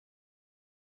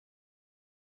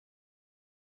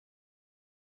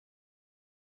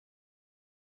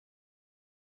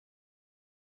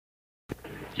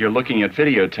You're looking at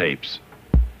videotapes.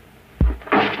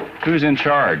 Who's in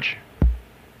charge?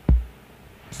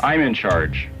 I'm in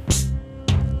charge.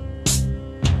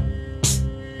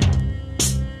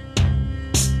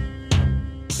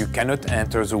 You cannot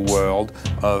enter the world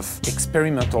of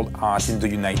experimental art in the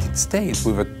United States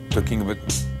without talking about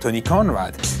Tony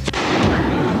Conrad.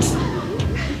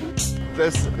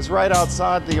 This is right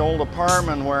outside the old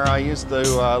apartment where I used to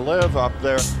live up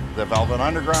there. The Velvet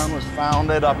Underground was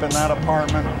founded up in that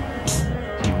apartment.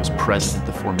 He was present at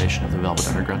the formation of the Velvet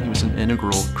Underground. He was an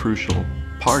integral, crucial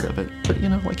part of it. But, you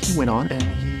know, like, he went on and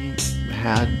he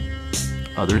had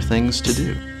other things to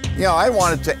do. Yeah, I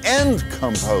wanted to end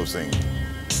composing.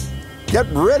 Get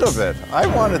rid of it. I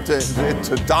wanted it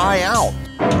to die out.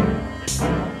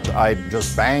 I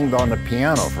just banged on the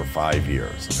piano for 5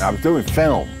 years. I was doing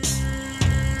film.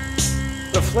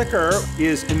 The Flicker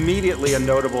is immediately a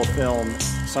notable film.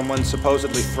 Someone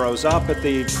supposedly throws up at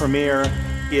the premiere.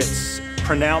 It's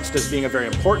pronounced as being a very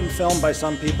important film by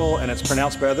some people, and it's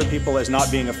pronounced by other people as not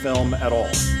being a film at all.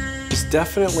 He's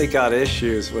definitely got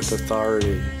issues with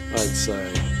authority, I'd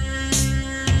say.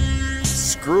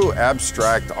 Screw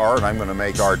abstract art. I'm going to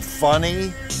make art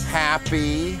funny,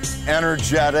 happy,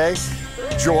 energetic,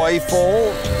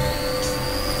 joyful.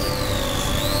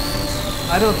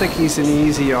 I don't think he's an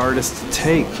easy artist to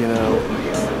take, you know.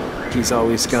 He's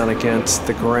always gone against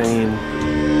the grain.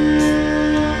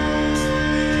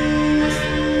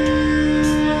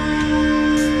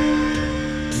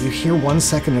 You hear 1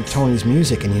 second of Tony's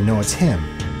music and you know it's him.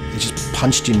 He just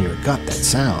punched in your gut, that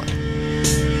sound.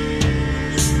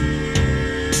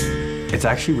 It's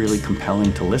actually really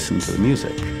compelling to listen to the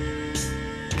music.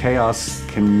 Chaos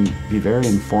can be very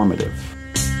informative.